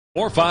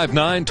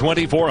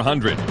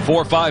459-2400.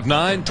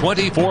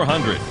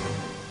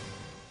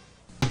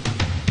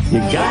 459-2400. You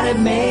got it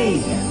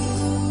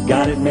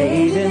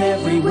made in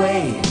every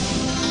way.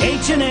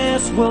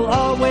 H&S will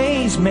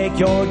always make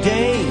your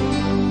day.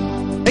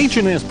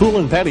 H&S Pool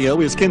and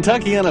Patio is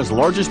Kentuckiana's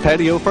largest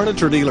patio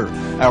furniture dealer.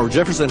 Our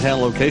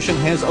Jeffersontown location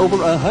has over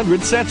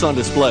 100 sets on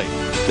display.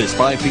 This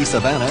 5-piece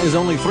Savannah is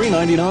only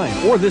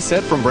 $3.99, or this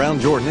set from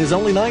Brown Jordan is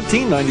only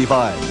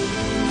 $19.95.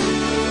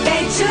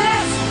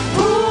 H&S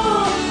Pool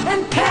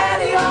and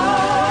Patio.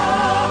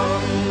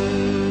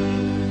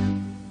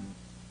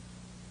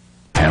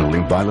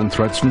 Handling violent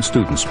threats from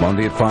students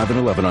Monday at 5 and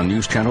 11 on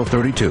News Channel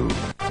 32.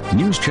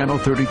 News Channel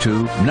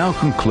 32 now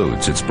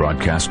concludes its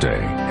broadcast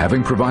day,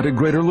 having provided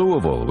Greater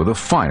Louisville with the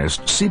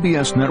finest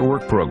CBS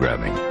network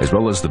programming, as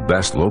well as the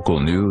best local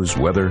news,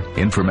 weather,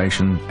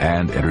 information,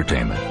 and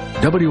entertainment.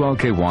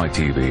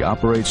 WLKY-TV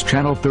operates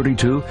Channel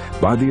 32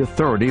 by the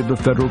authority of the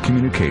Federal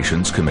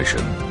Communications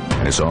Commission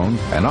and is owned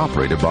and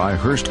operated by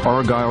Hearst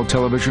Argyle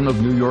Television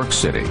of New York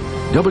City.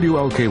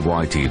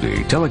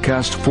 WLKY-TV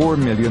telecasts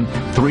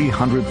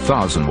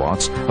 4,300,000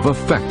 watts of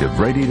effective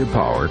radiated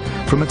power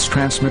from its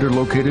transmitter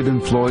located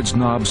in Floyd's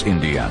Knobs,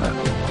 Indiana.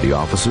 The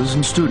offices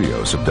and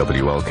studios of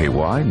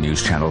WLKY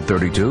News Channel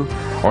 32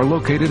 are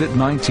located at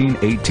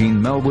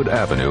 1918 Melwood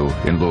Avenue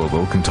in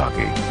Louisville,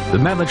 Kentucky. The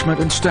management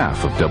and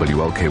staff of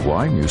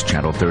WLKY News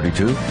Channel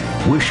 32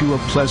 wish you a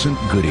pleasant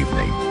good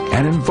evening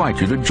and invite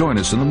you to join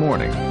us in the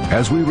morning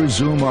as we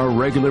resume our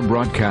regular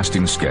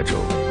broadcasting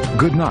schedule.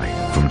 Good night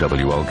from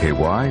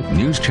WLKY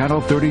News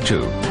Channel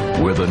 32,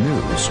 where the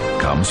news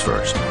comes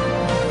first.